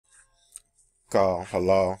Call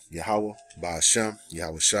Halal Yahweh, Ba'ashem,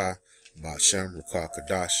 Yahweh Shah, Ba'ashem, Rakah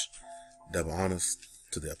Kadash. Double honors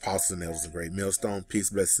to the apostles and elders of Great Millstone. Peace,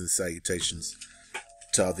 blessings, salutations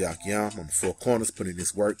to all the Akyam on the four corners, putting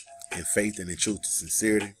this work in faith and in truth and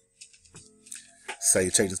sincerity.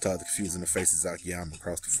 Salutations to all the confused in the faces Akyam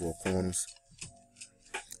across the four corners.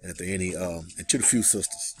 And if there are any, and to the few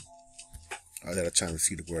sisters that are trying to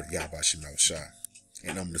receive the word of Yahweh Shem Yahweh Shah,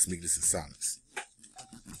 and numbers, meekness, and silence.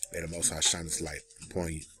 May the Most High shine His light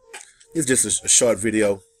upon you. It's just a short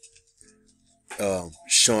video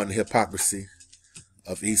showing the hypocrisy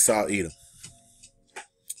of ESAU Edom.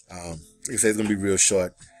 Like I said, it's going to be real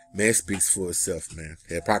short. Man, it speaks for itself, man.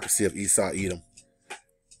 The hypocrisy of ESAU Edom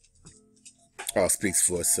speaks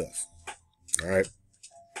for itself. All right.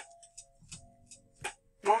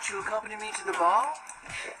 Won't you accompany me to the ball?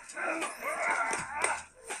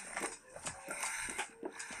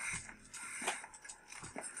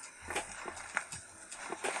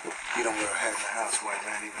 You don't wear a hat in the house,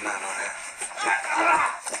 Whiteman. Even I know that.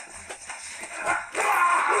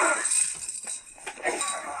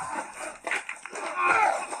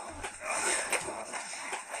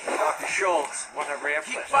 Dr. Schultz, what a rare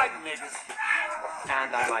keep fighting, niggas.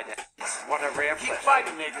 And I might add, what a rare keep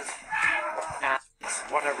fighting, niggas. And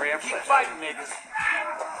what a rare keep fighting, niggas.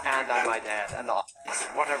 And I might add, and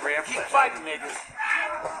what a rare keep fighting, niggas.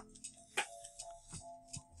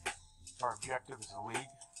 Our objective as a league,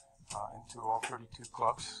 into all 32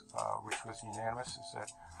 clubs, which was unanimous, is that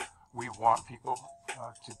we want people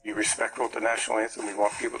to be respectful of the national anthem. We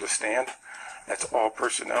want people to stand. That's all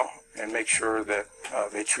personnel, and make sure that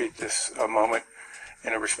they treat this moment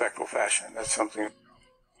in a respectful fashion. That's something.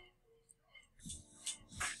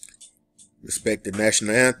 Respect the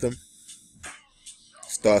national anthem.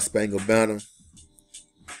 Star Spangled Banner.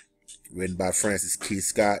 Written by Francis K.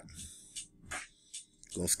 Scott.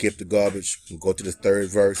 Gonna skip the garbage. We'll go to the third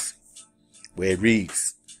verse, where it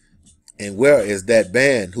reads, "And where is that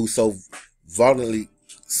band who so violently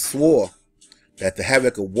swore that the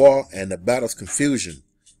havoc of war and the battle's confusion,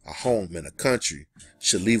 a home and a country,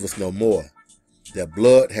 should leave us no more? Their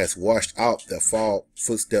blood has washed out their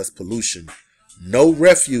footsteps pollution. No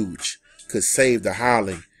refuge could save the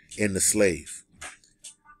hireling and the slave."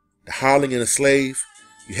 The hireling and the slave,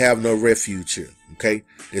 you have no refuge here, okay?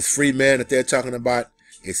 This free man that they're talking about,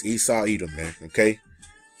 it's ESAU Edom, man, okay?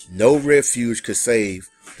 No refuge could save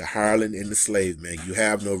the hireling and the slave, man. You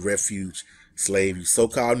have no refuge, slave. You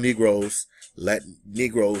so-called Negroes, Latin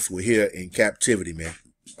Negroes were here in captivity, man,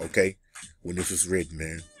 okay? When this was written,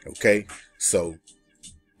 man, okay? So,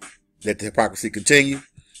 let the hypocrisy continue.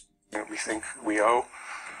 We think we owe.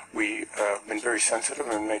 We've been very sensitive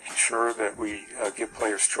in making sure that we give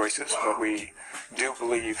players choices, but we do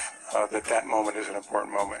believe that moment is an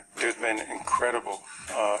important moment. There's been incredible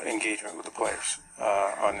engagement with the players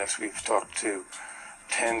on this. We've talked to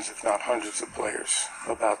tens, if not hundreds of players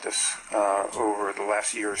about this over the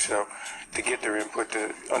last year or so to get their input,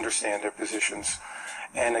 to understand their positions,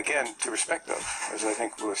 and again, to respect those, as I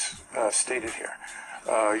think was stated here.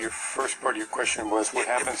 Your first part of your question was what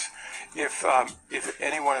happens if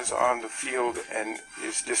anyone is on the field and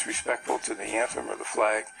is disrespectful to the anthem or the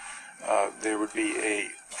flag. There would be a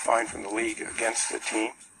fine from the league against the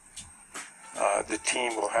team. The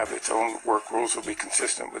team will have its own work rules, will be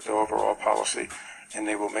consistent with the overall policy, and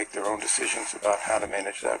they will make their own decisions about how to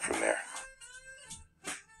manage that from there.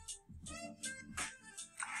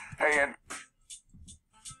 Hey, and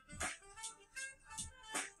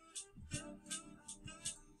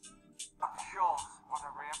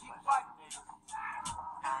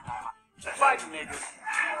Fighting niggas.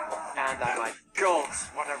 And I might Schultz,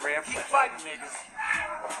 what a rare keep fighting niggas.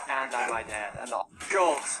 And I might add, and all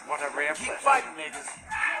Schultz, what a rare keep fighting niggas.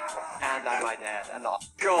 And I might add, and all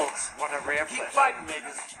Schultz, what a rare keep fighting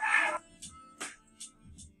niggas.